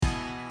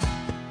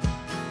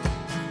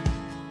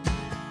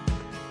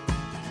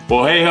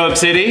Well, hey, Hope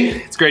City.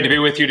 It's great to be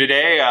with you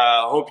today.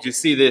 Hope you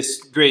see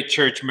this great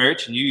church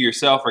merch and you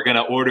yourself are going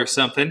to order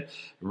something,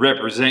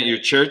 represent your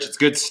church. It's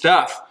good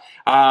stuff.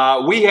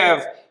 We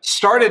have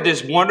started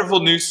this wonderful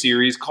new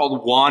series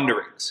called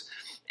Wanderings,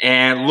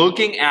 and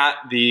looking at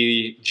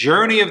the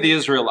journey of the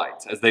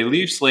Israelites as they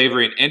leave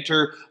slavery and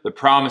enter the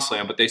Promised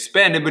Land. But they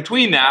spend in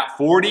between that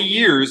 40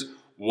 years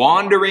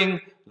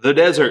wandering the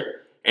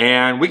desert.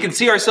 And we can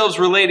see ourselves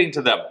relating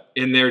to them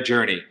in their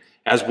journey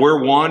as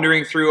we're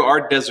wandering through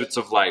our deserts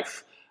of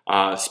life.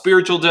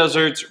 Spiritual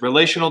deserts,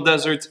 relational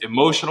deserts,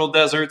 emotional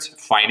deserts,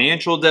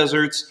 financial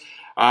deserts,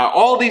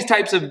 all these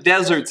types of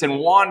deserts and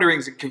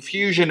wanderings and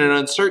confusion and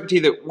uncertainty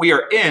that we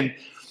are in.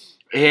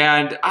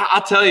 And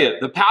I'll tell you,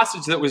 the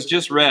passage that was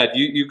just read,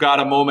 you got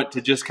a moment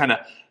to just kind of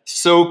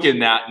soak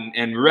in that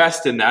and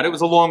rest in that. It was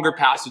a longer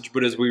passage,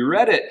 but as we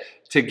read it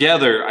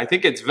together, I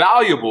think it's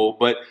valuable,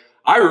 but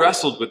I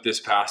wrestled with this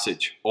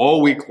passage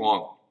all week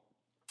long.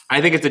 I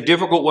think it's a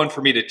difficult one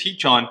for me to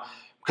teach on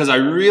because I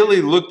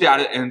really looked at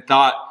it and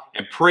thought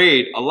and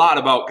prayed a lot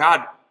about,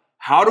 God,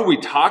 how do we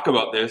talk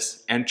about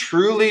this and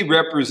truly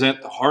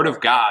represent the heart of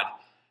God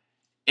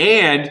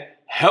and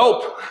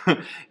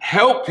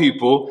help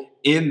people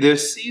in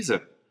this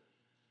season,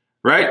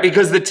 right?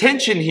 Because the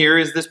tension here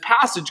is this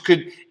passage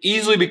could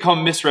easily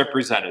become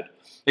misrepresented.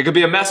 It could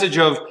be a message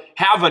of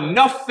have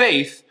enough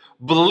faith,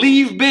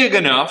 believe big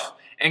enough,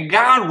 and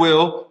God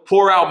will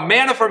pour out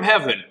manna from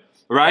heaven.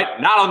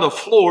 Right? Not on the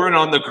floor and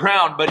on the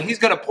ground, but he's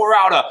going to pour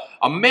out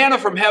a manna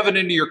from heaven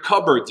into your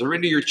cupboards or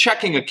into your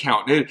checking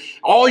account. And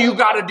all you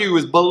got to do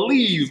is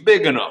believe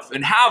big enough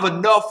and have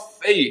enough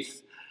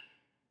faith.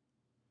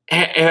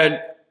 And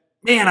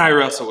man, I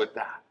wrestle with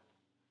that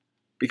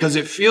because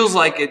it feels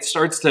like it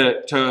starts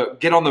to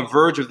get on the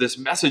verge of this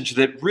message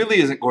that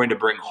really isn't going to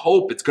bring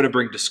hope. It's going to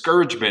bring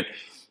discouragement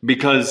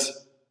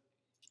because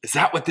is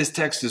that what this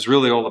text is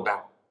really all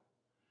about?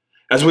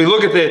 As we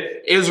look at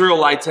the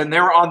Israelites and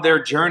they're on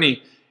their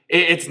journey,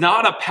 it's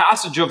not a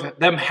passage of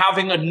them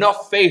having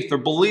enough faith or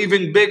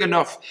believing big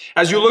enough.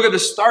 As you look at the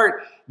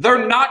start,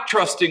 they're not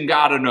trusting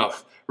God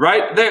enough,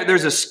 right?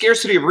 There's a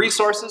scarcity of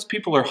resources.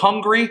 People are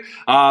hungry.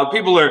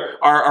 People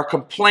are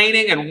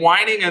complaining and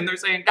whining, and they're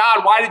saying,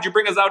 God, why did you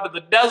bring us out to the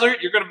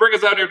desert? You're going to bring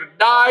us out here to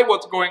die.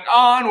 What's going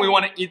on? We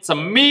want to eat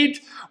some meat.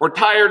 We're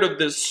tired of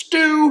this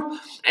stew.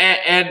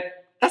 And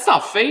that's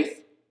not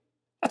faith.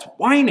 That's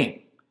whining.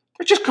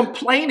 They're just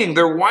complaining.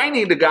 They're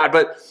whining to God.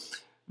 But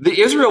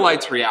the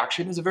Israelites'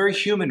 reaction is a very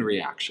human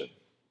reaction.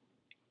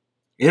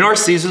 In our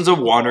seasons of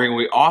wandering,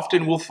 we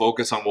often will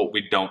focus on what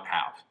we don't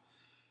have,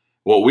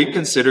 what we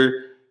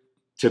consider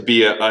to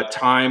be a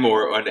time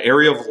or an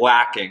area of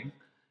lacking,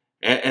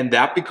 and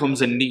that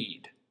becomes a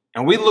need.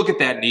 And we look at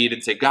that need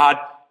and say, God,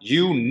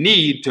 you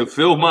need to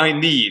fill my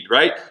need,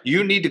 right?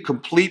 You need to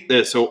complete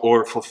this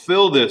or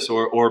fulfill this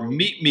or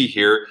meet me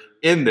here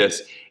in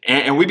this.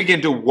 And we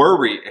begin to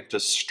worry and to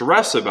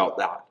stress about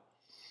that,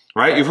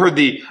 right? You've heard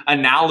the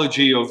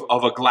analogy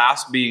of a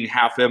glass being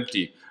half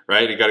empty,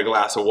 right? You got a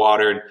glass of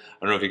water, and I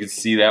don't know if you can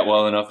see that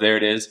well enough. There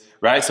it is,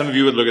 right? Some of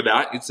you would look at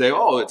that. You'd say,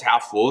 oh, it's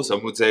half full.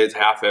 Some would say it's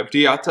half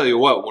empty. I'll tell you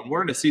what, when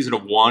we're in a season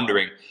of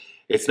wandering,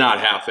 it's not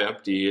half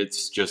empty.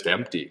 It's just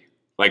empty.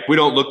 Like we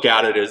don't look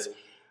at it as,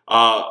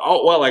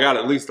 oh, well, I got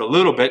at least a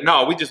little bit.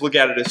 No, we just look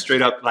at it as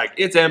straight up like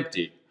it's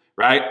empty,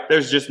 right?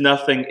 There's just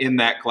nothing in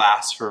that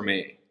glass for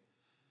me.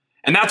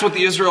 And that's what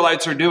the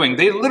Israelites are doing.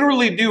 They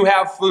literally do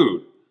have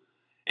food.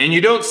 And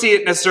you don't see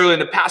it necessarily in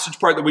the passage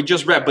part that we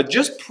just read, but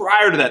just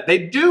prior to that, they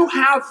do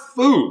have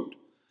food.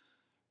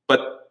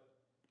 But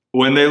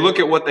when they look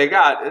at what they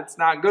got, it's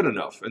not good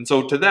enough. And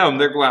so to them,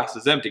 their glass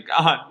is empty.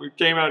 God, we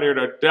came out here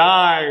to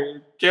die.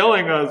 You're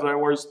killing us,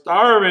 and we're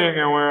starving,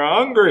 and we're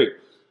hungry.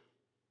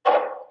 And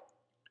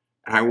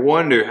I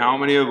wonder how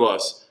many of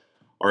us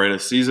are in a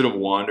season of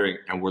wandering,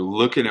 and we're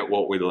looking at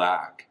what we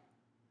lack.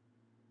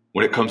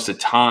 When it comes to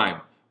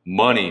time,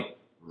 money,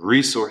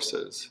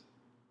 resources,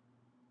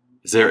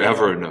 is there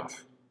ever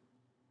enough?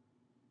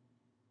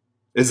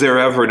 Is there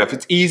ever enough?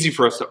 It's easy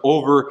for us to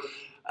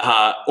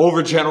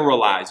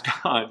overgeneralize.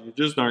 God, you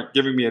just aren't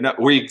giving me enough.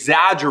 We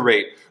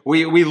exaggerate.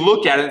 We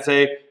look at it and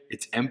say,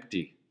 it's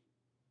empty.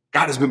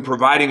 God has been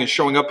providing and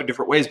showing up in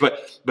different ways.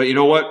 But you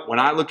know what? When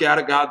I look at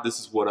it, God, this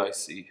is what I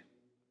see.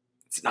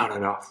 It's not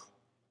enough.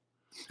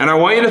 And I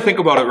want you to think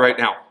about it right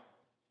now.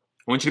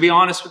 I want you to be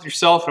honest with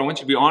yourself, and I want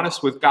you to be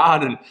honest with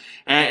God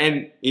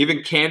and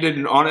even candid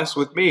and honest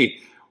with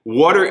me.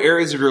 What are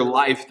areas of your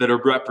life that are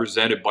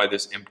represented by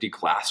this empty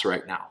glass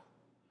right now?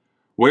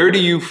 Where do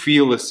you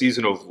feel a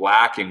season of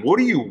lacking? What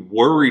are you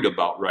worried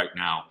about right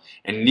now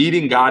and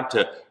needing God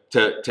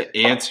to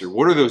answer?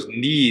 What are those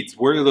needs?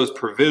 What are those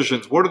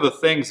provisions? What are the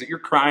things that you're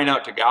crying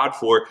out to God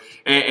for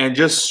and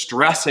just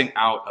stressing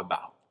out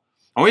about?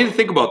 I want you to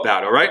think about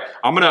that, all right?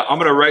 I'm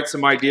gonna write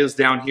some ideas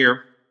down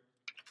here.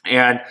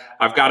 And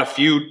I've got a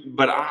few,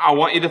 but I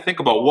want you to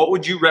think about what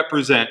would you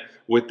represent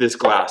with this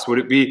glass? Would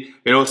it be,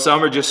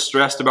 some are just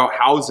stressed about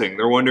housing.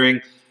 They're wondering,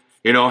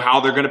 how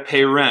they're going to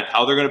pay rent,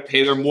 how they're going to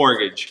pay their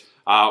mortgage.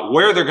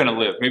 where they're going to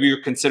live. Maybe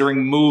you're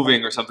considering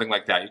moving or something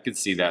like that. You can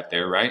see that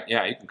there, right?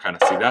 Yeah, you can kind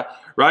of see that,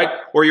 right?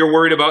 Or you're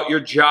worried about your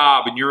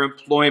job and your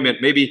employment.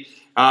 Maybe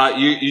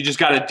you just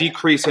got a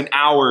decrease in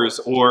hours,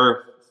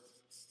 or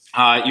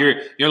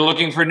you're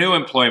looking for new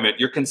employment.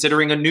 You're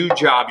considering a new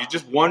job. You're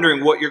just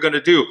wondering what you're going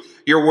to do.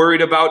 You're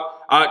worried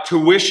about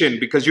tuition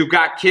because you've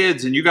got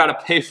kids and you got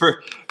to pay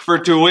for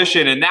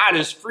tuition, and that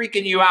is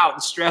freaking you out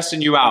and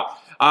stressing you out.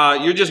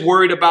 You're just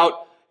worried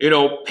about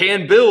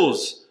paying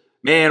bills.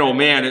 Man, oh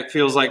man, it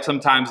feels like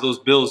sometimes those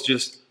bills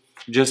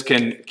just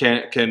can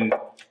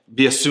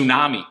be a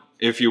tsunami,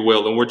 if you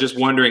will, and we're just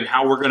wondering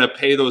how we're going to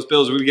pay those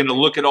bills. We're going to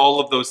look at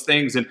all of those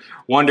things and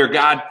wonder,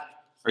 God,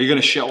 are you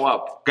going to show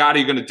up? God, are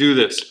you going to do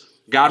this?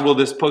 God, will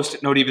this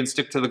Post-it note even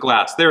stick to the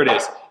glass? There it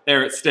is.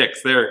 There it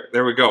sticks.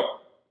 There we go.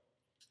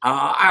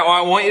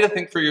 I want you to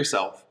think for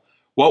yourself.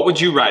 What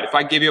would you write? If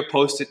I gave you a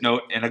Post-it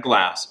note and a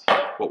glass,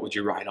 what would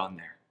you write on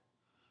there?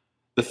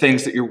 The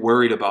things that you're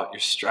worried about, you're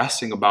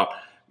stressing about.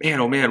 Man,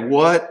 oh man,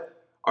 what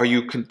are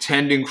you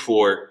contending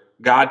for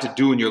God to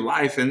do in your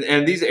life?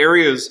 And these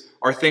areas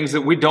are things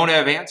that we don't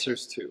have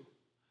answers to.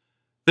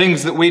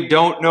 Things that we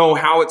don't know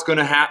how it's going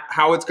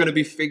to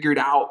be figured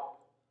out.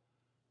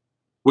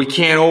 We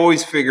can't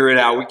always figure it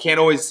out. We can't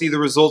always see the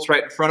results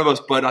right in front of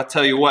us. But I'll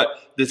tell you what,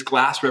 this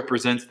glass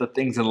represents the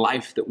things in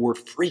life that we're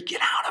freaking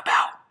out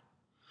about.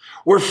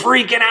 We're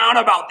freaking out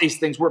about these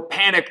things. We're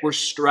panicked. We're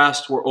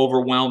stressed. We're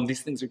overwhelmed.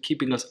 These things are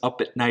keeping us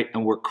up at night,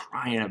 and we're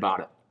crying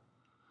about it.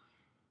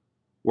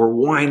 We're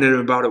whining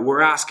about it.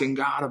 We're asking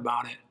God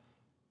about it.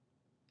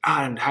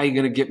 God, how are you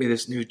going to get me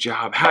this new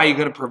job? How are you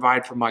going to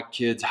provide for my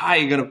kids? How are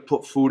you going to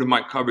put food in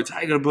my cupboards? How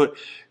are you going to put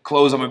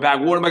clothes on my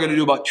back? What am I going to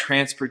do about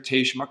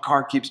transportation? My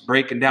car keeps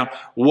breaking down.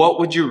 What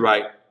would you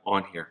write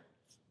on here?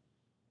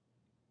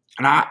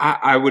 And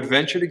I would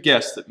venture to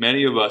guess that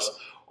many of us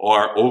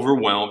are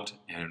overwhelmed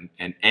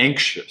and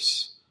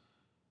anxious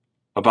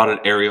about an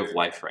area of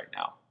life right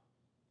now.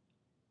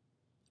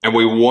 And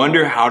we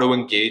wonder how to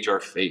engage our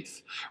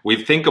faith.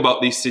 We think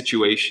about these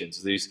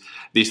situations,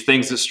 these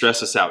things that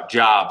stress us out: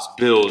 jobs,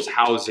 bills,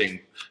 housing,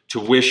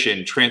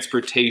 tuition,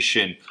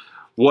 transportation,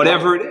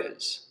 whatever it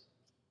is.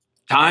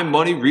 Time,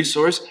 money,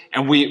 resource,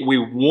 and we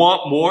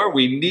want more.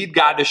 We need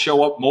God to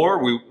show up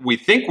more. We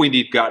think we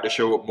need God to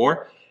show up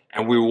more.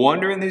 And we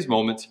wonder in these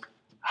moments,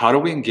 how do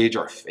we engage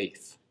our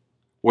faith?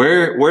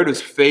 Where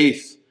does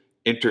faith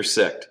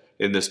intersect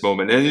in this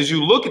moment? And as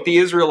you look at the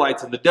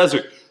Israelites in the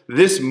desert,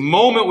 this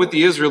moment with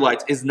the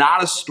Israelites is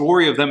not a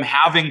story of them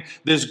having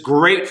this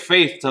great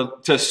faith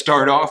to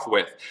start off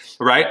with,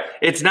 right?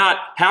 It's not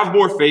have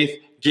more faith,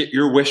 get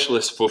your wish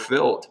list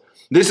fulfilled.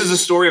 This is a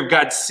story of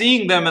God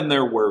seeing them in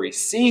their worry,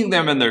 seeing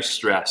them in their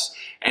stress,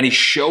 and he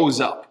shows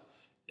up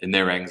in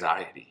their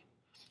anxiety.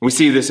 We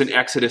see this in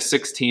Exodus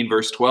 16,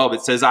 verse 12.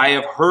 It says, I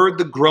have heard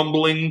the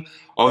grumbling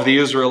of the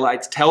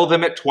Israelites. Tell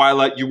them at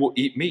twilight you will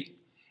eat meat,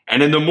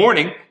 and in the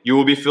morning you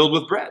will be filled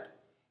with bread.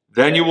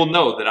 Then you will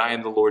know that I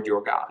am the Lord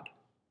your God.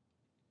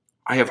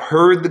 I have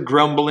heard the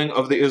grumbling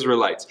of the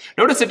Israelites.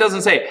 Notice it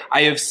doesn't say,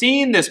 I have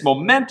seen this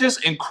momentous,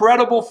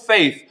 incredible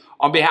faith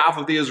on behalf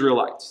of the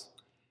Israelites.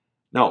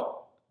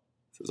 No,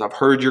 it says, I've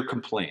heard your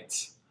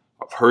complaints.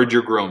 I've heard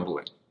your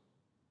grumbling.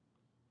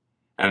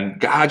 And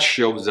God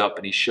shows up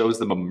and he shows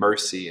them a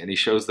mercy, and he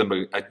shows them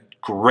a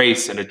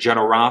grace and a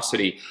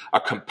generosity,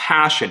 a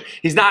compassion.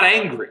 He's not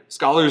angry.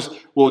 Scholars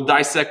will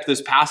dissect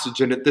this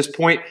passage, and at this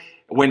point,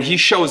 when he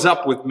shows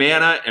up with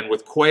manna and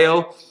with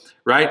quail,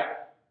 right,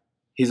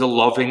 he's a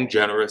loving,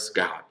 generous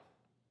God.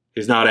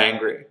 He's not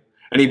angry.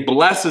 And he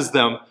blesses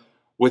them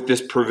with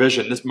this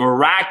provision, this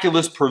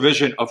miraculous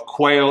provision of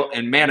quail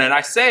and manna. And I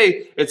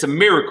say it's a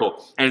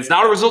miracle, and it's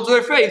not a result of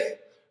their faith,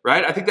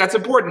 right? I think that's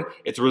important.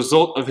 It's a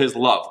result of his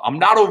love. I'm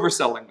not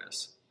overselling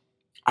this.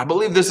 I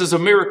believe this is a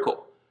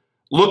miracle.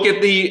 Look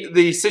at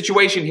the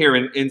situation here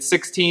in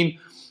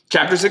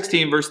chapter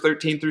 16, verse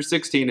 13 through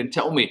 16, and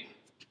tell me,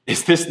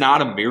 is this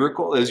not a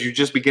miracle as you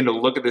just begin to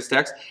look at this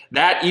text?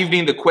 That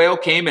evening the quail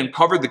came and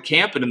covered the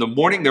camp, and in the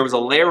morning there was a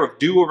layer of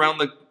dew around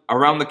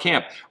the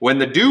camp. When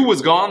the dew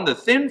was gone, the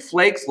thin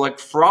flakes like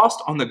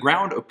frost on the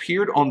ground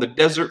appeared on the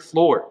desert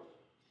floor.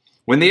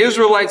 When the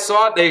Israelites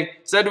saw it, they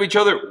said to each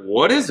other,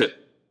 what is it?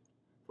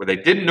 For they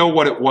didn't know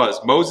what it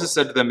was. Moses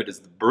said to them, it is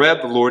the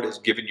bread the Lord has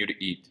given you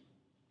to eat.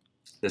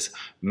 This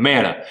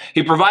manna.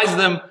 He provides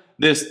them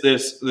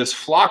this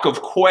flock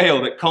of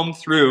quail that come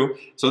through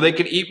so they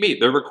can eat meat.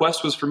 Their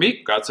request was for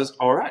meat. God says,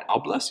 all right, I'll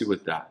bless you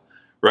with that,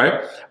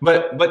 right?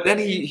 But then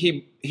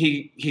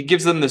he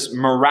gives them this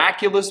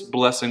miraculous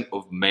blessing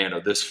of manna,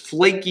 this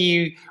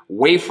flaky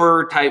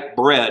wafer type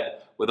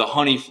bread with a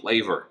honey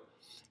flavor.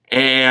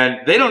 And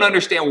they don't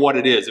understand what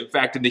it is. In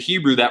fact, in the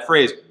Hebrew, that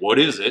phrase, what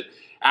is it,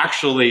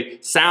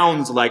 actually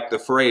sounds like the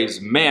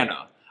phrase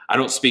manna. I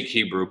don't speak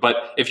Hebrew, but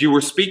if you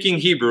were speaking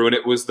Hebrew and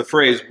it was the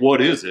phrase,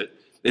 what is it?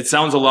 It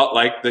sounds a lot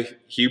like the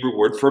Hebrew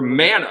word for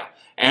manna.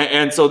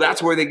 And so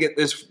that's where they get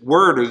this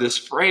word or this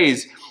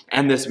phrase.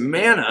 And this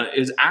manna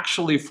is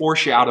actually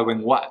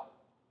foreshadowing what?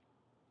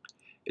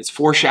 It's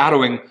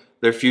foreshadowing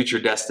their future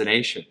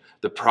destination,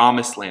 the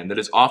promised land that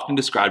is often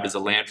described as a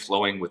land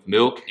flowing with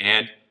milk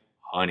and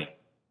honey.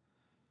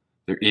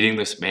 They're eating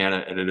this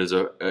manna, and it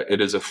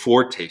is a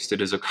foretaste.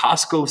 It is a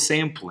Costco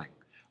sampling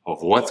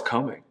of what's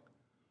coming.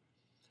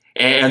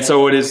 And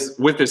so it is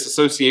with this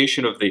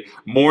association of the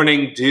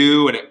morning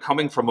dew and it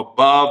coming from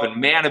above,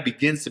 and manna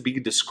begins to be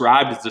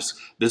described as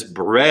this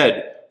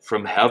bread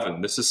from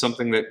heaven. This is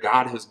something that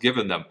God has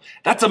given them.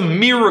 That's a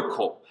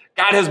miracle.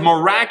 God has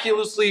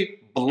miraculously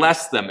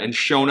blessed them and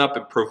shown up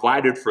and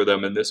provided for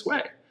them in this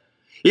way.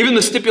 Even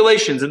the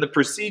stipulations and the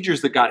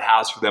procedures that God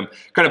has for them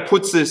kind of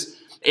puts this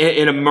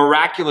in a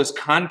miraculous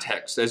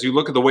context as you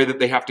look at the way that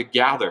they have to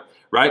gather,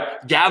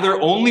 right?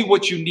 Gather only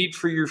what you need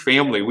for your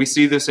family. We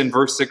see this in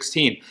verse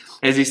 16,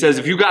 as he says,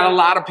 if you've got a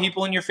lot of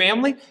people in your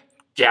family,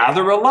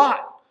 gather a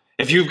lot.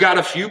 If you've got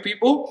a few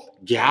people,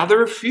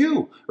 gather a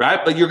few, right?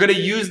 But you're going to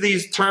use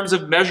these terms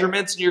of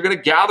measurements, and you're going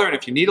to gather, and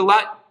if you need a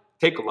lot,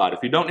 take a lot.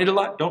 If you don't need a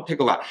lot, don't take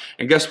a lot.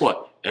 And guess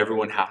what?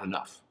 Everyone had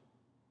enough.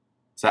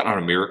 Is that not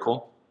a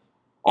miracle?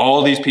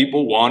 All these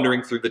people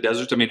wandering through the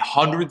deserts. I mean,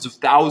 hundreds of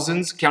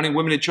thousands, counting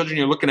women and children.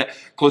 You're looking at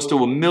close to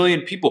 1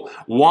 million people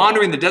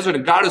wandering the desert,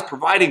 and God is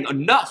providing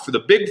enough for the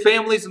big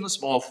families and the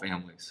small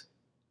families.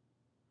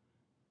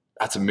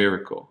 That's a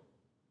miracle.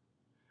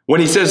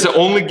 When he says to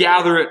only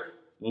gather it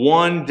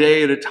one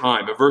day at a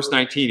time, in verse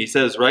 19, he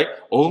says, right,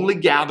 only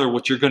gather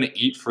what you're going to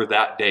eat for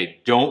that day.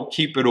 Don't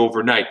keep it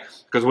overnight,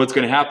 because what's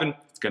going to happen?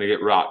 It's going to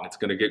get rotten. It's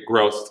going to get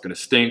gross. It's going to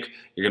stink.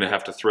 You're going to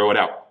have to throw it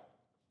out.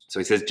 So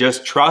he says,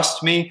 just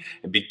trust me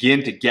and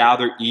begin to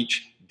gather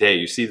each day.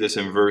 You see this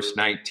in verse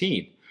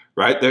 19,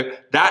 right?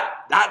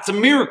 That's a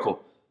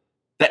miracle.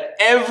 That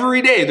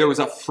every day there was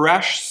a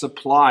fresh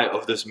supply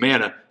of this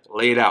manna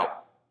laid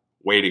out,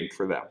 waiting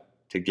for them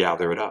to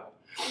gather it up.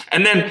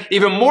 And then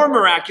even more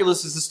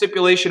miraculous is the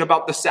stipulation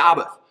about the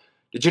Sabbath.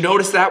 Did you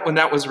notice that when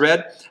that was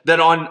read?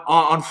 That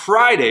on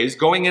Fridays,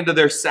 going into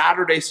their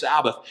Saturday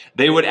Sabbath,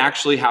 they would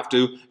actually have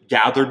to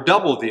gather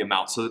double the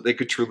amount so that they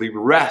could truly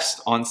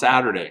rest on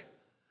Saturday.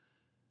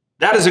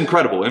 That is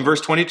incredible. In verse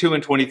 22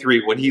 and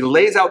 23, when he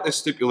lays out this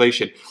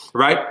stipulation,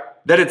 right,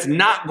 that it's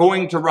not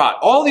going to rot.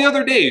 All the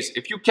other days,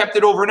 if you kept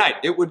it overnight,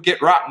 it would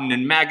get rotten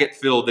and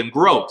maggot-filled and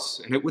gross,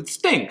 and it would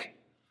stink.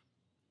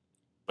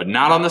 But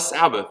not on the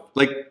Sabbath.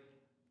 Like,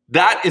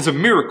 that is a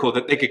miracle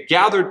that they could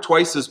gather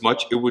twice as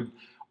much. It would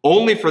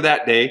only for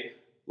that day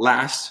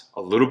last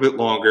a little bit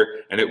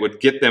longer, and it would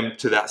get them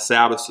to that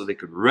Sabbath so they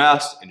could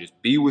rest and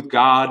just be with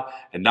God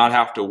and not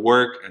have to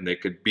work, and they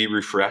could be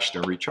refreshed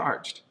and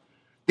recharged.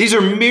 These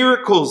are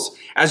miracles.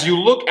 As you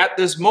look at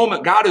this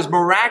moment, God is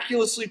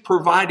miraculously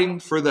providing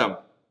for them.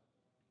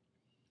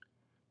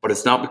 But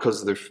it's not because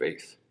of their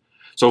faith.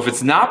 So if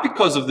it's not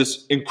because of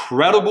this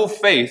incredible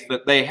faith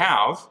that they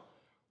have,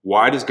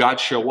 why does God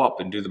show up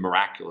and do the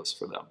miraculous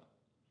for them?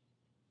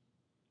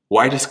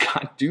 Why does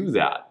God do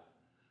that?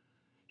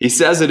 He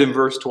says it in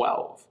verse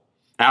 12.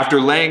 After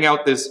laying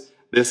out this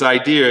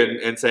idea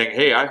and saying,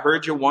 hey, I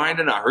heard you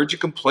whining, I heard you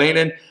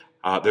complaining,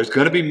 there's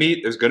going to be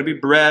meat, there's going to be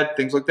bread,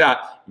 things like that.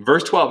 In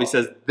verse 12, he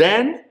says,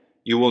 then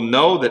you will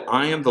know that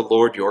I am the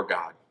Lord your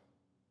God.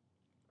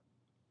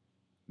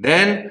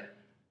 Then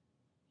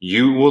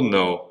you will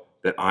know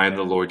that I am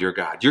the Lord your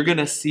God. You're going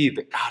to see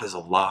that God is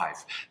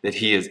alive, that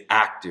he is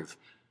active,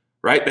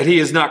 right? That he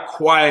is not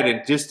quiet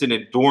and distant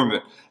and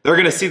dormant. They're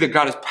going to see that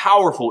God is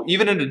powerful,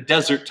 even in a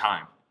desert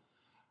time,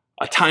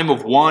 a time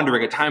of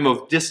wandering, a time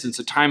of distance,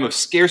 a time of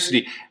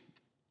scarcity.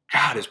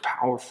 God is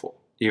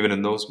powerful, even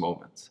in those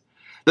moments.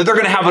 That they're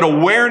going to have an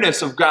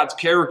awareness of God's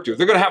character.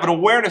 They're going to have an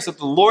awareness that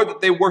the Lord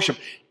that they worship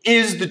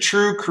is the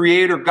true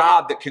creator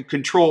God that can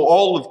control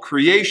all of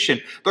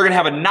creation. They're going to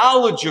have a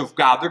knowledge of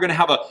God. They're going to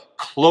have a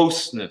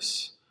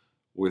closeness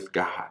with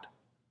God.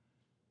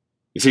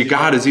 You see,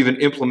 God is even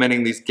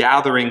implementing these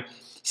gathering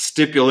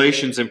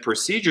stipulations and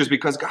procedures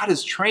because God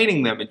is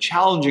training them and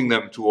challenging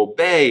them to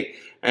obey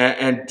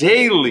and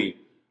daily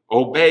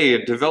obey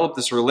and develop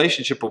this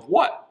relationship of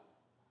what?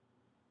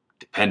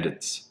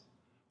 Dependence.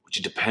 Would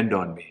you depend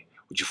on me?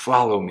 Would you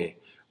follow me?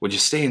 Would you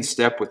stay in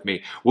step with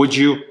me? Would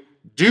you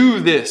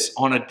do this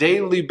on a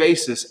daily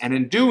basis? And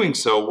in doing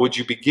so, would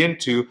you begin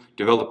to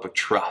develop a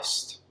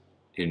trust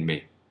in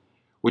me?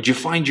 Would you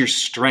find your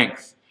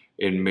strength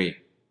in me?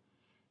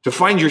 To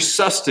find your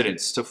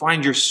sustenance, to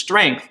find your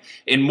strength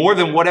in more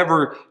than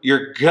whatever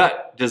your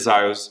gut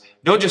desires.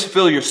 Don't just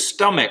fill your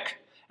stomach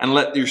and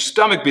let your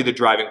stomach be the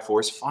driving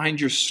force. Find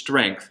your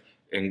strength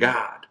in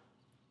God.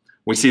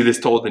 We see this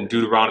told in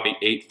Deuteronomy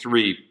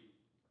 8:3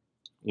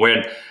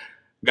 when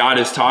God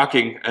is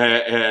talking,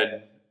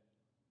 and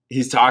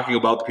he's talking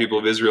about the people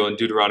of Israel in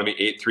Deuteronomy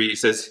 8:3. He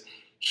says,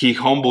 he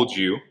humbled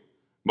you.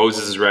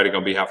 Moses is writing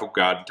on behalf of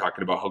God and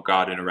talking about how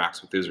God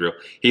interacts with Israel.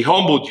 He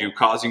humbled you,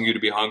 causing you to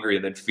be hungry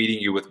and then feeding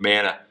you with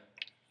manna,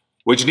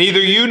 which neither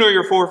you nor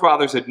your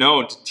forefathers had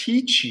known, to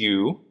teach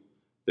you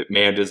that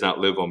man does not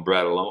live on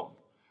bread alone,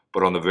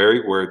 but on the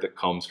very word that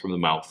comes from the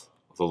mouth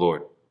of the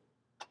Lord.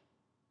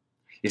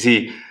 You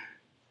see,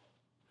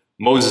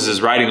 Moses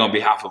is writing on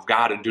behalf of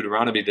God in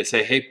Deuteronomy to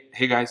say,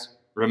 hey guys,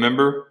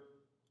 remember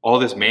all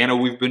this manna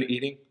we've been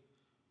eating?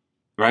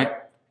 right?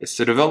 It's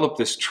to develop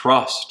this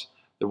trust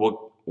that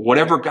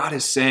whatever God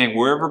is saying,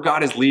 wherever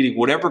God is leading,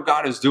 whatever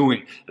God is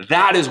doing,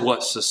 that is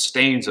what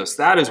sustains us.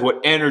 That is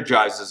what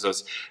energizes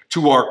us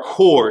to our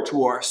core,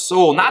 to our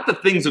soul, not the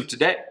things of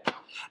today.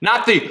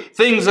 Not the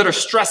things that are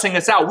stressing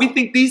us out. We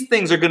think these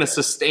things are going to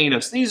sustain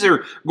us. These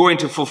are going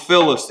to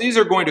fulfill us. These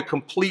are going to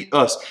complete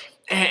us.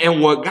 And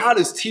what God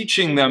is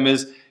teaching them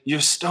is your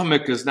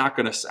stomach is not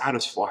going to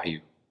satisfy you.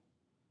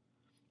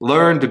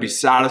 Learn to be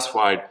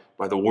satisfied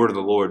by the word of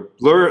the Lord.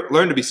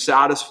 Learn to be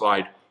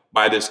satisfied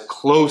by this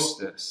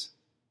closeness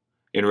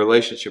in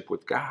relationship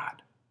with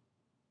God.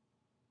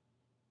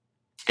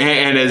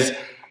 And as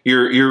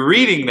you're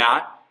reading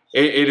that,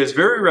 it is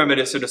very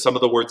reminiscent of some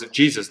of the words of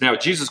Jesus. Now,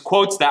 Jesus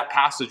quotes that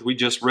passage we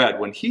just read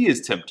when he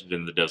is tempted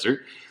in the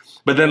desert.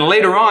 But then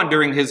later on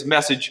during his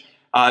message,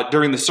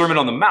 during the Sermon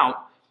on the Mount,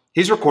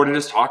 he's recorded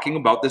as talking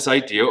about this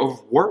idea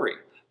of worry.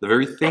 The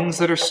very things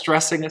that are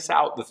stressing us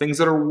out, the things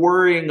that are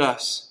worrying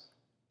us.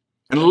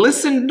 And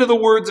listen to the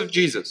words of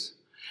Jesus.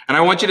 And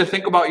I want you to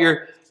think about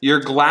your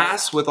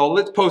glass with all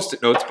its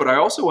Post-it notes, but I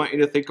also want you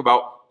to think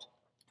about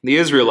the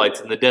Israelites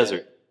in the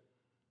desert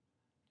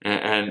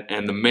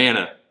and the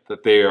manna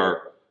that they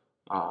are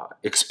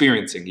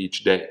experiencing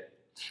each day.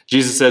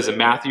 Jesus says in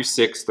Matthew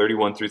 6,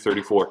 31 through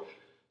 34,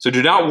 So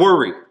do not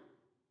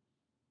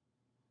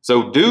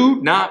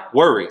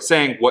worry,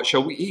 saying, what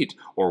shall we eat?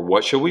 Or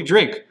what shall we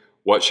drink?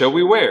 What shall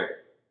we wear?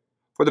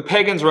 For the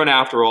pagans run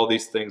after all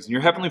these things, and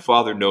your heavenly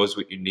Father knows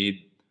what you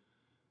need.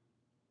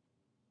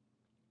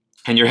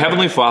 And your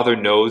heavenly Father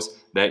knows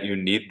that you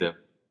need them.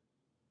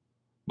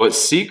 But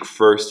seek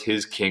first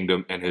his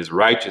kingdom and his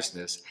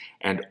righteousness,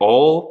 and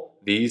all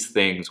these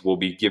things will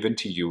be given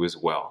to you as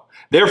well.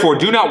 Therefore,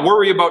 do not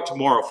worry about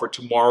tomorrow, for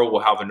tomorrow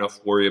will have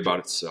enough worry about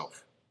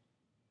itself.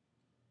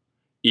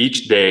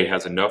 Each day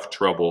has enough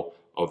trouble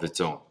of its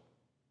own.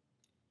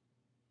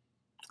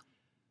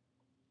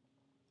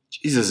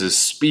 Jesus is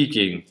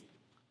speaking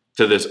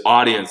to this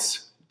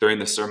audience during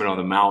the Sermon on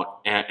the Mount,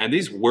 and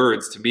these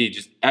words to me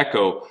just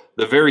echo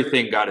the very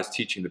thing God is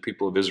teaching the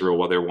people of Israel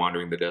while they're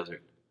wandering the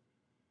desert.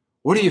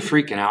 What are you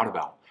freaking out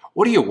about?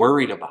 What are you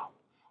worried about?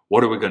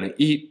 What are we going to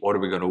eat? What are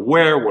we going to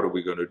wear? What are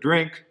we going to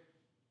drink?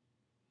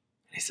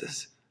 And he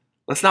says,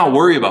 let's not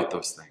worry about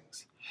those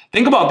things.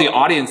 Think about the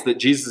audience that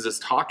Jesus is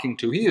talking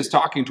to. He is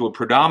talking to a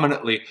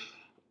predominantly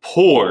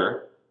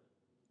poor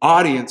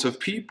audience of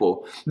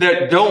people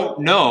that don't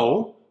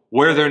know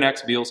where their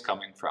next meal's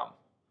coming from.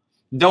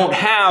 Don't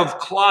have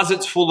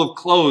closets full of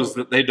clothes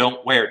that they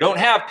don't wear. Don't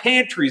have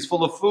pantries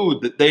full of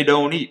food that they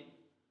don't eat.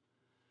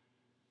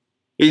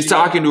 He's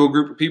talking to a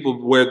group of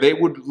people where they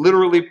would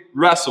literally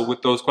wrestle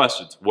with those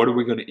questions. What are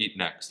we going to eat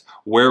next?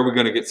 Where are we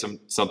going to get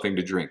something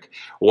to drink?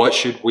 What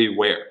should we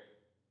wear?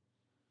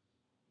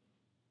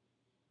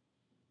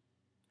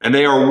 And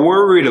they are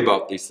worried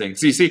about these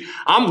things. You see,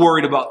 I'm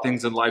worried about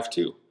things in life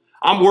too.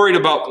 I'm worried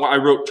about, I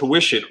wrote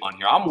tuition on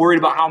here. I'm worried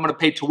about how I'm going to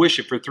pay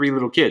tuition for 3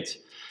 little kids.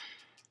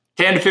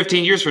 10 to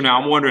 15 years from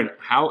now, I'm wondering,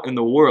 how in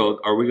the world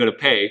are we going to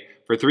pay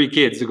for 3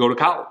 kids to go to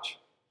college?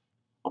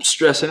 I'm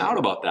stressing out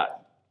about that.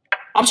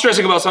 I'm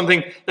stressing about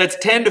something that's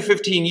 10 to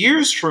 15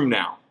 years from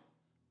now.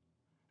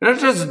 And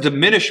that doesn't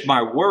diminish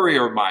my worry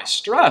or my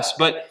stress,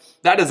 but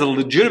that is a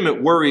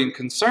legitimate worry and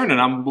concern. And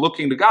I'm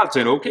looking to God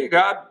saying, okay,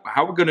 God,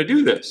 how are we going to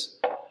do this?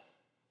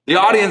 The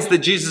audience that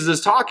Jesus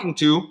is talking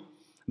to,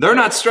 they're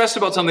not stressed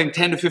about something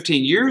 10 to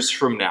 15 years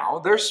from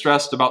now. They're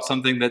stressed about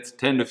something that's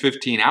 10 to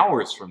 15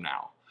 hours from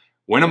now.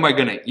 When am I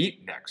going to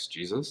eat next,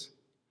 Jesus?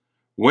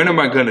 When am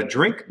I going to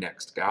drink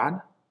next,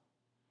 God?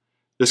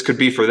 This could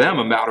be for them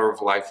a matter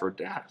of life or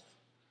death.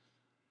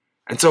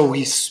 And so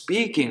he's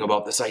speaking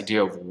about this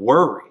idea of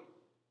worry.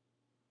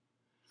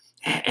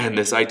 And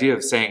this idea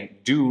of saying,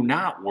 do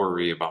not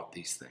worry about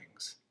these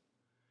things.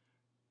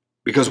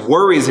 Because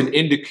worry is an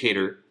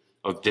indicator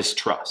of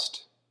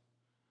distrust.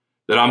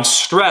 That I'm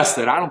stressed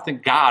that I don't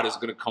think God is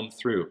going to come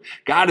through.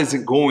 God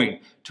isn't going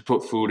to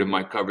put food in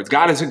my cupboards.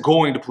 God isn't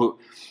going to put,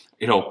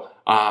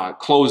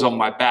 clothes on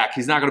my back.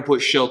 He's not going to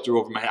put shelter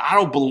over my head. I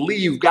don't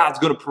believe God's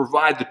going to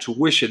provide the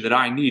tuition that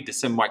I need to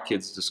send my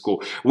kids to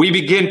school. We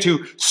begin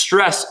to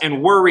stress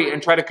and worry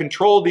and try to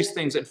control these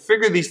things and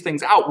figure these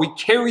things out. We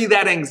carry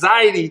that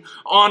anxiety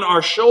on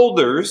our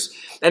shoulders,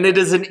 and it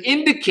is an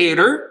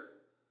indicator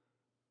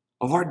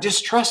of our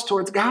distrust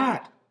towards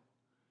God.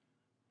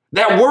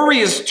 That worry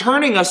is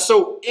turning us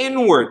so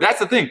inward. That's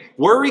the thing.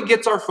 Worry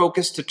gets our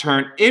focus to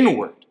turn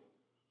inward.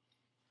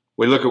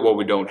 We look at what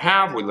we don't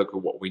have. We look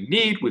at what we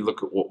need. We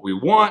look at what we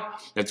want.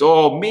 It's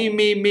all me,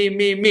 me, me,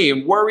 me, me.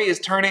 And worry is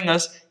turning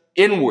us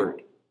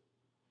inward.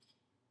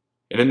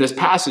 And in this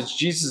passage,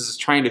 Jesus is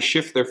trying to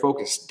shift their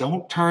focus.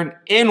 Don't turn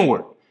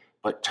inward,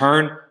 but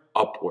turn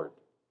upward.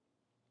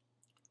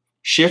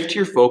 Shift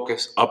your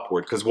focus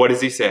upward. Because what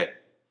does he say?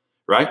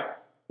 Right?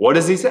 What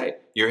does he say?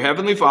 Your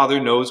heavenly Father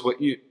knows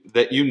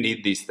that you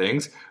need these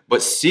things,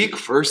 but seek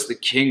first the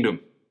kingdom.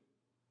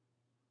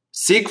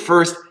 Seek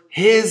first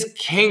his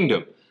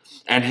kingdom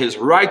and his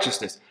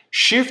righteousness.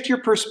 Shift your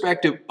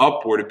perspective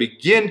upward and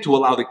begin to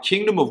allow the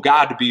kingdom of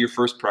God to be your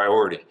first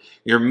priority,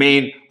 your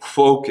main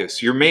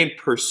focus, your main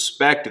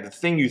perspective, the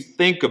thing you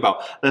think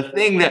about, the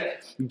thing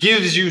that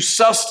gives you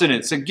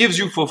sustenance, that gives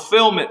you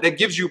fulfillment, that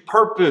gives you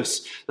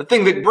purpose, the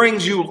thing that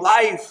brings you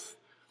life.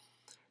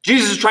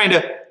 Jesus is trying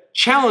to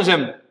challenge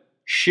them.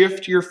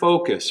 Shift your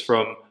focus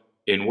from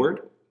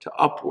inward to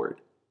upward.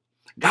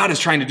 God is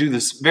trying to do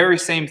this very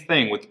same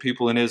thing with the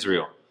people in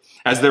Israel.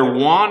 As they're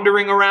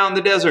wandering around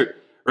the desert,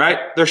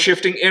 right? They're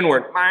shifting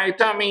inward. My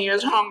tummy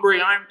is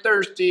hungry. I'm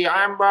thirsty.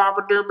 I'm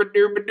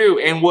ba-ba-doo-ba-doo-ba-doo.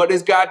 And what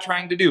is God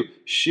trying to do?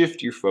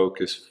 Shift your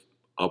focus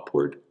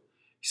upward.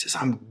 He says,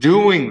 I'm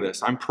doing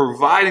this. I'm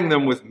providing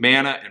them with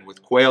manna and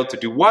with quail to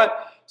do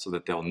what? So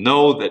that they'll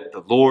know that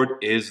the Lord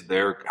is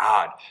their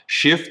God.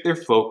 Shift their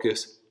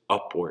focus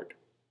upward.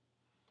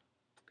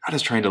 God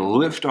is trying to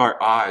lift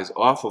our eyes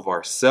off of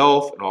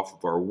ourselves and off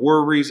of our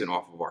worries and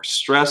off of our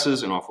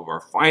stresses and off of our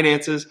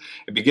finances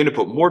and begin to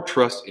put more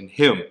trust in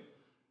Him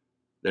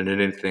than in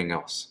anything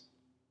else.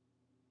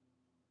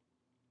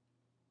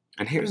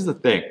 And here's the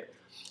thing.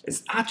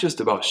 It's not just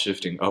about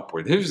shifting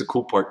upward. Here's the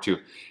cool part too.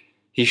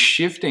 He's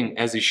shifting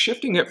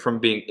it from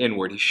being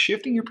inward, he's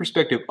shifting your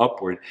perspective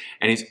upward,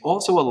 and he's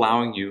also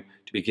allowing you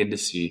to begin to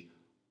see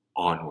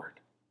onward.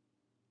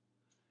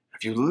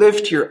 If you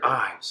lift your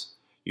eyes,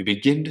 you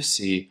begin to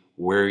see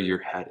where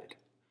you're headed,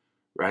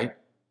 right?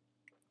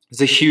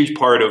 It's a huge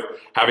part of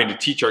having to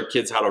teach our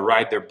kids how to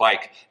ride their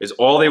bike is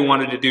all they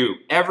wanted to do.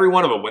 Every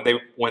one of them,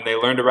 when they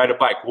learn to ride a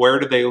bike, where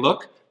do they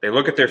look? They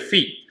look at their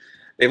feet.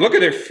 They look at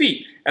their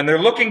feet, and they're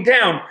looking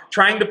down,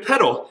 trying to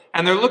pedal,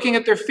 and they're looking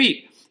at their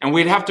feet. And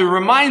we'd have to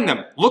remind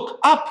them, look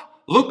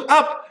up, look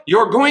up.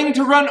 You're going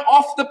to run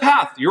off the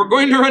path. You're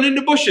going to run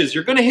into bushes.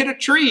 You're going to hit a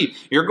tree.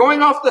 You're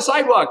going off the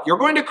sidewalk. You're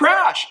going to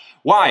crash.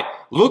 Why?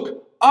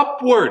 Look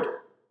upward.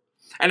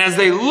 And as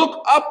they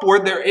look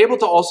upward, they're able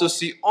to also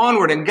see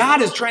onward. And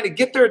God is trying to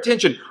get their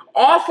attention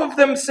off of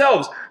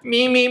themselves.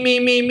 Me, me, me,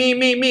 me, me,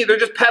 me, me. They're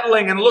just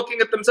pedaling and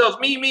looking at themselves.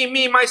 Me, me,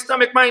 me, my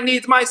stomach, my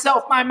needs,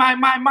 myself,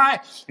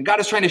 my. And God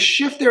is trying to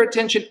shift their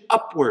attention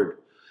upward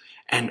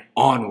and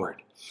onward.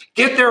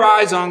 Get their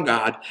eyes on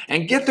God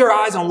and get their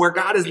eyes on where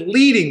God is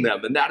leading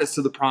them, and that is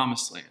to the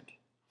promised land.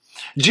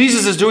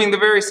 Jesus is doing the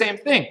very same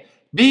thing.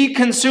 Be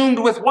consumed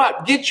with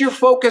what? Get your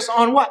focus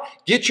on what?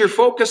 Get your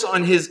focus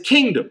on His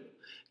kingdom.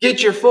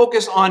 Get your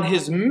focus on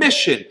His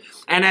mission.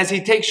 And as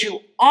He takes you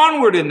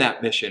onward in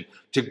that mission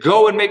to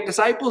go and make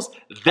disciples,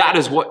 that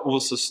is what will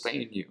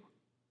sustain you.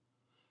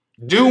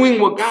 Doing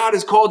what God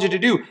has called you to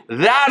do,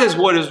 that is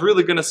what is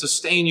really going to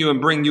sustain you and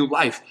bring you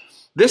life.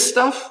 This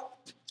stuff,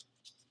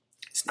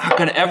 it's not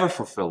going to ever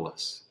fulfill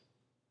us.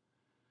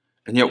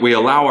 And yet we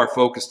allow our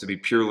focus to be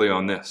purely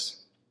on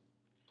this.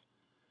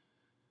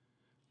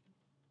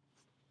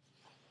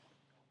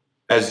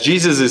 As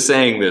Jesus is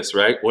saying this,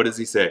 right? What does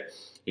He say?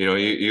 You know,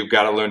 you've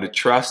got to learn to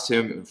trust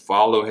Him and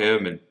follow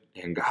Him,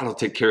 and God will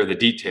take care of the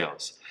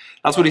details.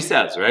 That's what He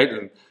says, right?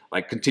 And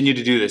like, continue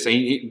to do this.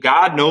 And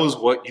God knows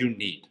what you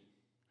need.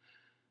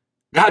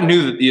 God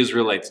knew that the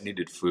Israelites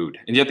needed food,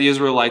 and yet the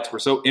Israelites were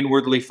so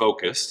inwardly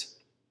focused,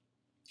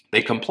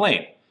 they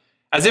complained.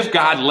 As if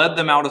God led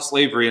them out of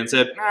slavery and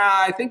said,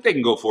 I think they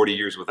can go 40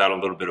 years without a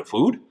little bit of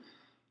food.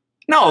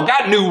 No,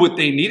 God knew what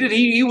they needed.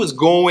 He was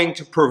going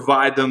to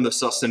provide them the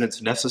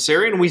sustenance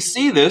necessary. And we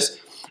see this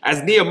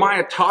as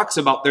Nehemiah talks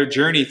about their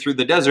journey through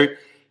the desert.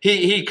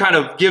 He kind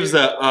of gives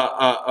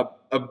a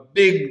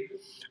big,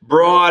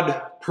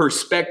 broad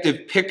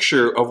perspective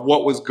picture of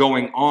what was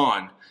going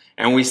on.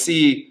 And we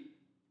see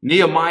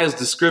Nehemiah's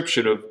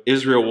description of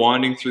Israel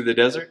wandering through the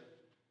desert.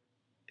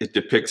 It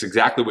depicts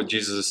exactly what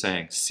Jesus is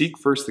saying. Seek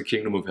first the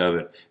kingdom of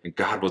heaven, and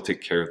God will take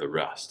care of the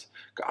rest.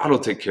 God will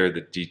take care of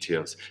the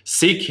details.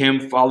 Seek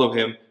Him, follow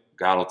Him,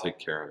 God will take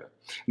care of it.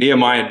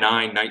 Nehemiah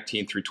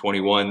 9:19 through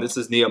 21. This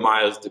is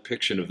Nehemiah's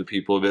depiction of the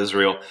people of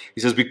Israel.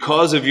 He says,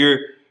 because of your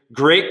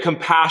great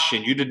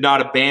compassion, you did not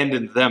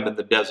abandon them in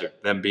the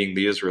desert, them being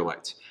the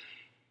Israelites.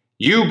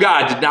 You,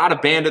 God, did not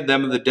abandon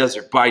them in the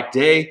desert. By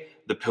day,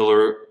 the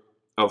pillar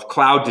of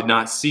cloud did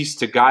not cease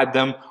to guide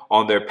them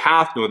on their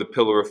path, nor the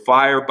pillar of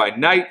fire by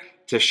night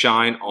to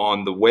shine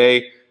on the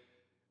way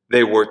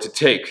they were to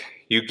take.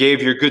 You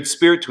gave your good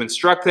spirit to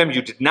instruct them.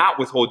 You did not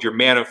withhold your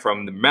manna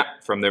from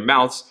their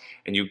mouths,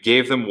 and you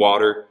gave them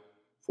water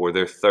for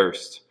their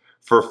thirst.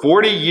 For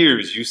 40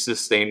 years you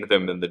sustained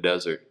them in the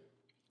desert.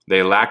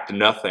 They lacked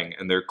nothing,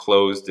 and their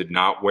clothes did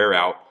not wear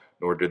out,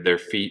 nor did their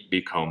feet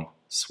become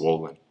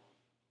swollen.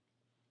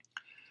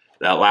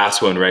 That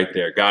last one right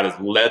there, God has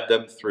led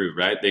them through,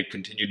 right? They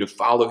continue to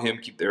follow Him,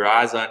 keep their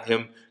eyes on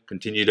Him,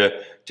 continue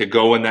to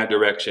go in that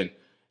direction,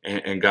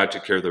 and God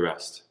took care of the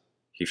rest.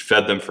 He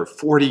fed them for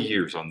 40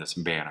 years on this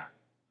manna,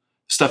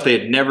 stuff they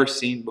had never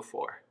seen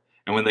before.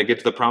 And when they get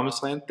to the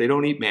promised land, they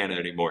don't eat manna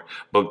anymore.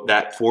 But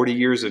that 40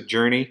 years of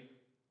journey,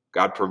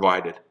 God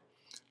provided.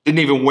 Didn't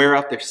even wear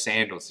out their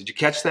sandals. Did you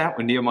catch that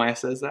when Nehemiah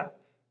says that?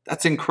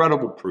 That's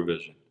incredible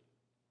provision.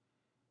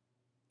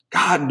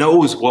 God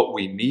knows what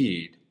we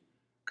need.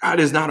 God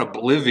is not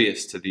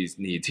oblivious to these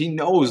needs. He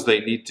knows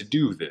they need to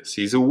do this.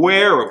 He's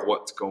aware of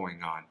what's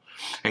going on.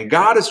 And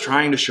God is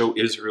trying to show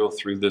Israel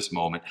through this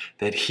moment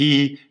that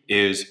he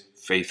is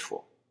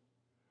faithful.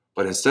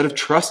 But instead of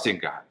trusting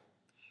God,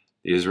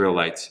 the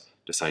Israelites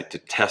decide to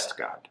test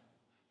God.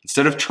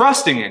 Instead of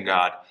trusting in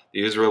God,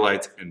 the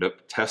Israelites end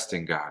up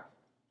testing God.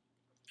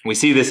 We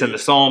see this in the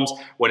Psalms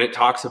when it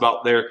talks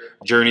about their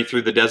journey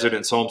through the desert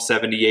in Psalm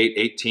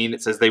 78:18.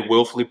 It says they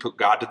willfully put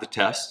God to the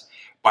test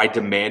by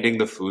demanding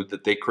the food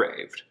that they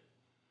craved.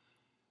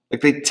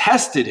 Like they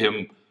tested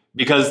him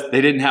because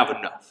they didn't have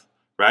enough,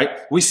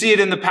 right? We see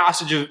it in the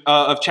passage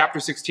of chapter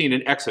 16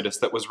 in Exodus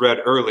that was read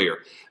earlier,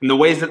 and the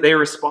ways that they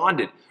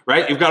responded,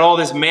 right? You've got all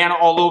this manna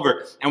all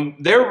over, and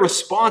their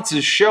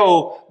responses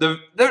show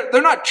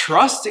they're not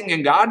trusting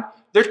in God.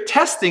 They're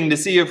testing to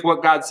see if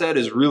what God said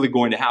is really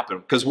going to happen.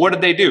 Because what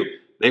did they do?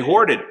 They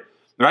hoarded,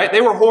 right?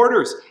 They were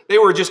hoarders. They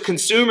were just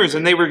consumers,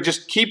 and they were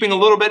just keeping a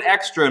little bit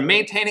extra and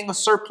maintaining a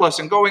surplus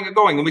and going and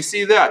going. And we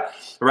see that,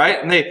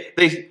 right? And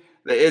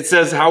it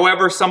says,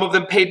 however, some of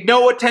them paid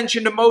no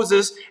attention to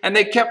Moses, and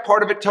they kept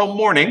part of it till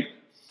morning,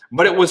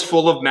 but it was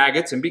full of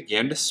maggots and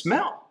began to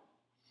smell.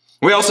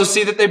 We also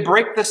see that they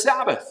break the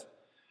Sabbath.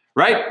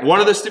 Right? One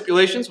of the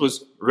stipulations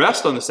was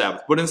rest on the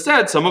Sabbath. But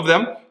instead, some of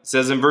them, it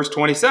says in verse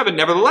 27,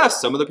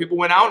 nevertheless, some of the people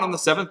went out on the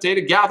seventh day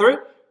to gather it,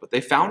 but they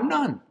found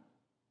none.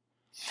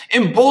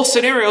 In both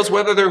scenarios,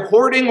 whether they're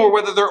hoarding or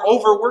whether they're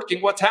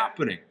overworking, what's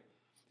happening?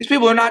 These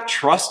people are not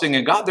trusting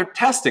in God. They're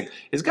testing.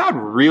 Is God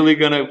really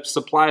going to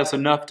supply us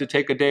enough to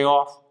take a day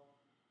off?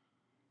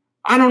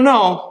 I don't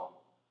know.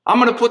 I'm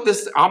going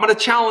to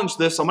challenge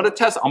this. I'm going to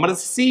test. I'm going to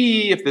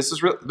see if this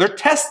is real. They're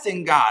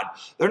testing God.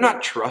 They're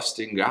not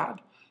trusting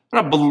God.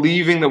 They're not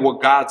believing that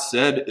what God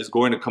said is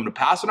going to come to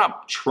pass. They're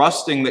not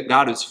trusting that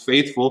God is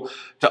faithful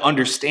to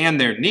understand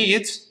their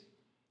needs.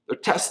 They're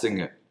testing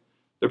it.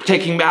 They're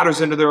taking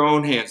matters into their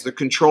own hands. They're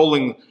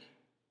controlling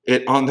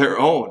it on their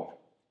own.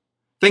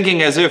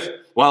 Thinking as if,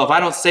 well, if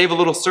I don't save a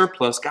little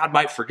surplus, God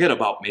might forget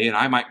about me and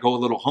I might go a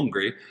little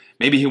hungry.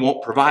 Maybe he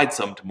won't provide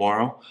some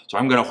tomorrow, so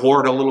I'm going to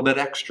hoard a little bit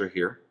extra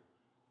here.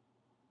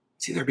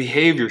 See, their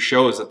behavior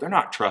shows that they're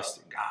not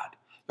trusting God.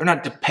 They're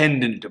not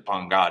dependent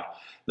upon God.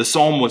 The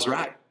psalm was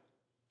right.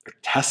 They're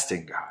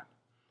testing God.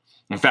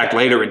 In fact,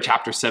 later in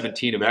chapter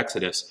 17 of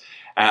Exodus,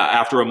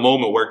 after a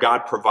moment where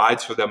God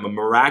provides for them a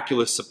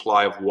miraculous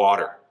supply of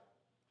water,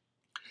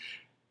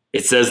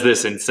 it says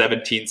this in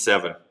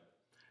 17:7.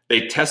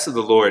 They tested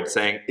the Lord,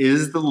 saying,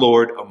 is the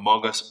Lord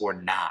among us or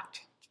not?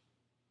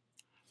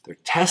 They're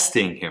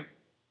testing him.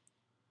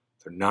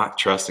 They're not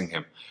trusting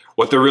him.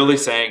 What they're really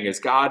saying is,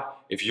 God,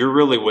 if you're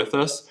really with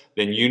us,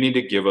 then you need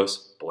to give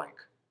us blank.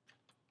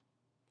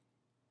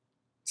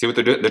 See what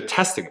they're doing? They're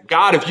testing him.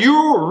 God, if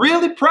you're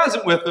really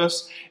present with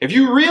us, if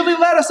you really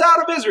let us out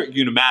of Israel,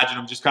 you can imagine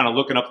them just kind of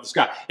looking up at the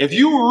sky. If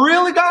you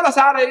really got us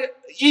out of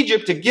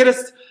Egypt to get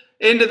us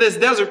into this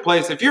desert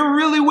place, if you're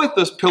really with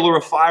us, pillar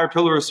of fire,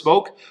 pillar of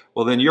smoke,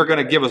 well, then you're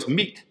going to give us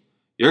meat.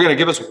 You're going to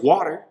give us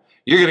water.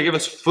 You're going to give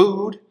us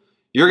food.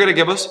 You're going to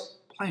give us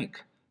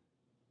blank.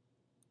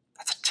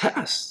 That's a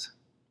test.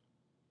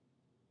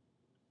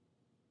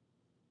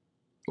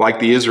 Like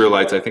the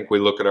Israelites, I think we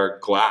look at our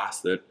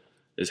glass that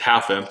is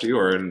half empty,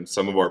 or in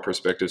some of our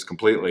perspectives,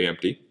 completely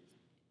empty.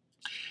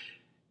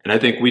 And I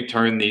think we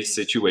turn these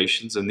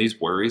situations and these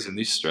worries and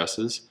these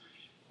stresses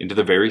into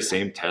the very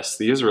same tests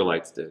the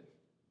Israelites did.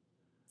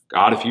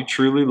 God, if you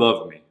truly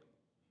love me,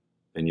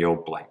 then you'll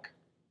blank.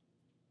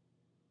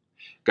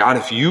 God,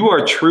 if you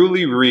are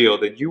truly real,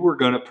 then you are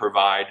going to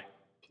provide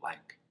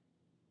blank.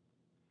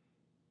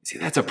 See,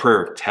 that's a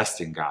prayer of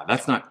testing God.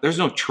 There's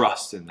no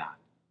trust in that.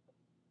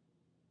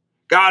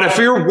 God, if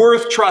you're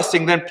worth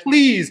trusting, then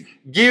please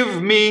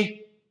give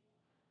me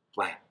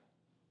blank.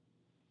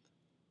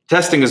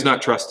 Testing is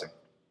not trusting.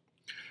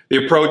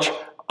 The approach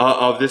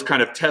of this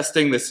kind of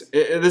testing, this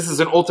is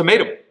an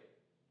ultimatum.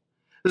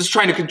 This is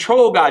trying to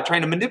control God,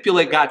 trying to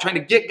manipulate God, trying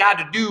to get God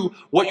to do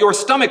what your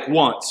stomach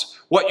wants,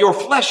 what your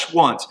flesh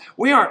wants.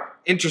 We aren't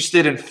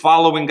interested in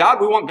following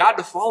God. We want God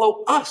to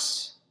follow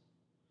us.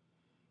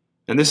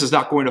 And this is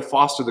not going to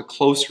foster the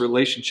close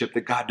relationship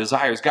that God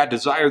desires. God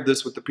desired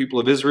this with the people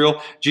of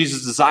Israel.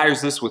 Jesus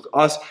desires this with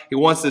us. He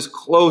wants this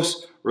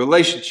close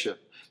relationship.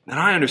 And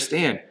I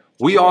understand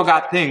we all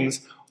got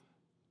things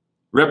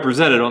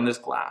represented on this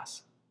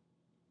glass.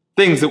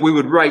 Things that we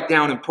would write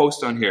down and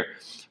post on here.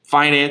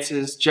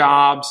 Finances,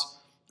 jobs,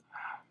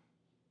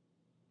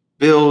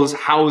 bills,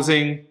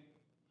 housing,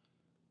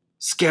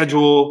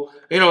 schedule.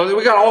 We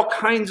got all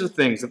kinds of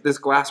things that this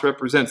glass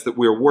represents that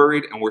we're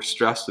worried and we're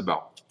stressed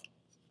about.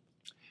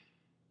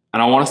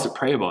 And I want us to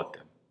pray about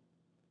them.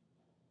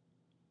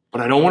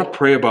 But I don't want to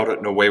pray about it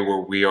in a way where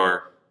we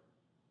are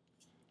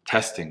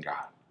testing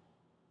God.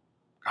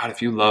 God,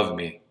 if you love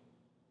me,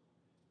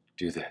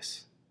 do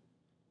this.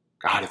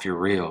 God, if you're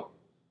real,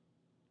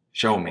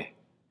 show me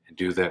and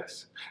do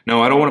this.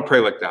 No, I don't want to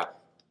pray like that.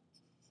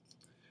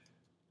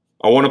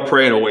 I want to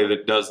pray in a way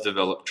that does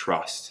develop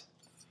trust.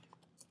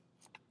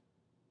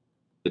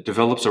 That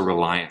develops a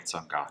reliance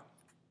on God.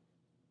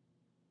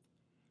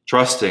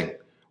 Trusting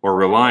or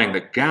relying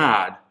that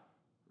God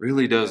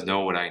really does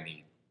know what I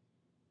need.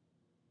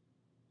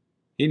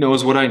 He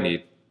knows what I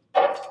need.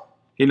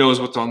 He knows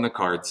what's on the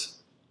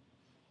cards.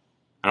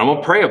 And I'm going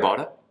to pray about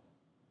it.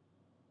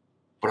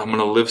 But I'm going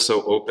to live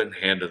so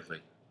open-handedly.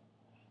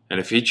 And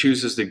if he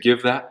chooses to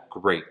give that,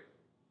 great.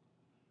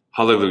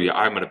 Hallelujah.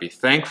 I'm going to be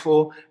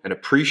thankful and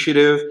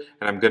appreciative,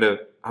 and I'm going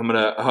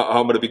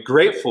to be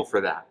grateful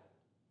for that.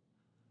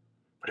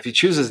 But if he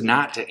chooses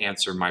not to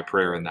answer my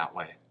prayer in that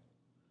way,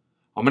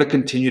 I'm going to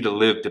continue to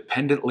live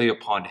dependently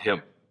upon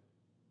him.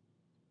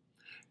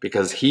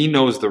 Because he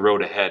knows the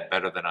road ahead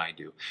better than I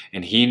do.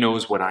 And he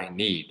knows what I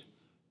need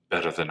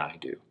better than I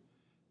do.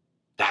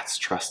 That's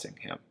trusting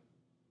him.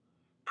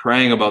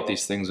 Praying about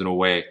these things in a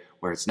way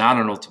where it's not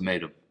an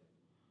ultimatum.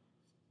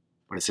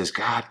 But it says,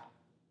 God,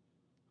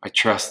 I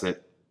trust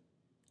that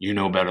you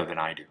know better than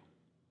I do.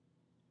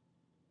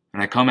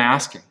 And I come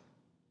asking.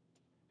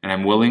 And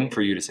I'm willing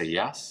for you to say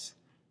yes,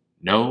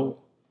 no,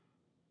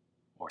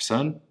 or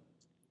son,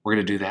 we're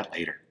going to do that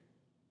later.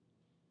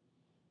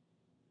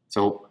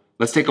 So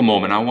let's take a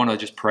moment. I want to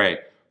just pray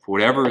for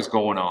whatever is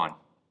going on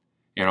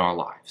in our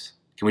lives.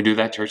 Can we do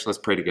that, church? Let's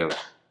pray together.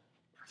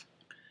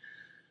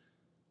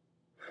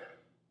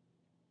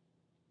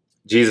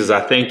 Jesus,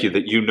 I thank you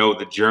that you know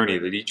the journey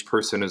that each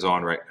person is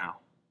on right now.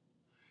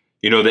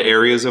 You know the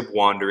areas of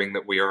wandering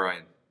that we are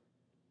in.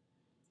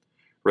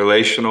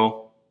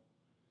 Relational,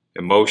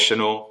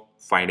 emotional,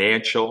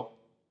 financial.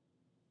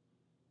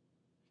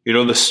 You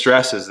know the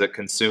stresses that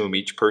consume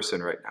each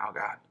person right now,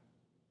 God.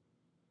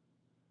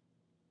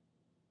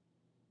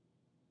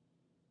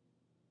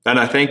 And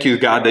I thank you,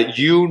 God, that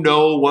you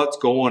know what's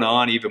going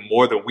on even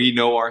more than we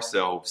know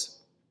ourselves.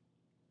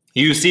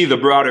 You see the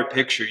broader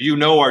picture. You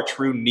know our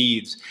true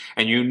needs,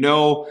 and you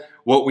know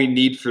what we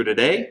need for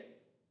today.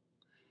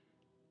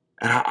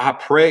 And I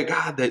pray,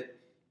 God, that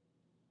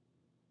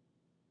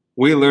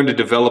we learn to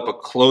develop a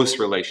close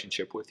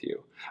relationship with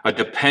you, a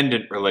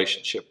dependent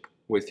relationship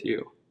with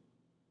you.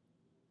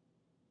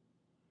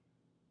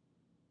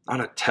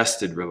 Not a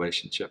tested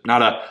relationship,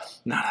 not a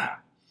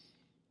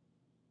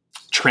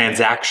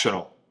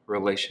transactional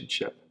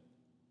relationship.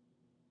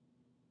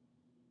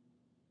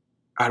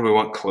 God, we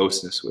want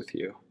closeness with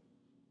you.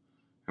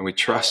 And we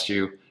trust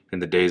you in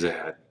the days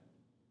ahead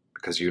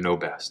because you know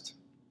best.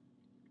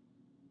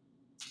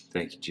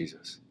 Thank you,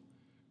 Jesus.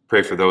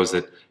 Pray for those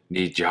that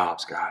need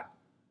jobs, God.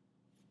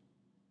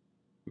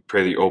 We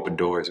pray that you open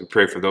doors. We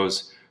pray for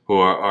those who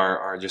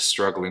are just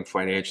struggling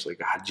financially.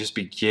 God, just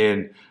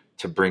begin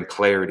to bring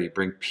clarity,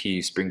 bring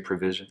peace, bring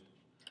provision.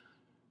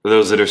 For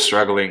those that are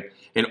struggling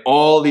in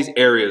all these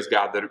areas,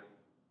 God, that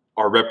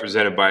are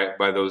represented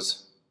by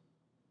those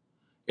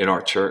in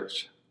our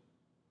church.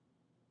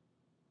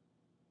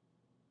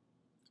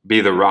 Be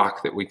the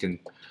rock that we can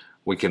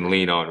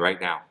lean on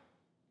right now.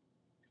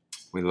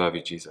 We love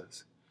you,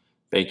 Jesus.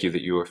 Thank you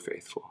that you are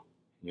faithful.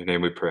 In your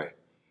name we pray.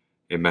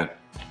 Amen.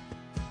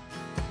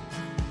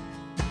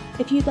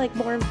 If you'd like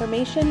more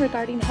information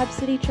regarding Hub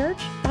City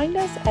Church, find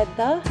us at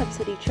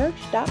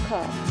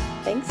thehubcitychurch.com.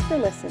 Thanks for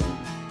listening.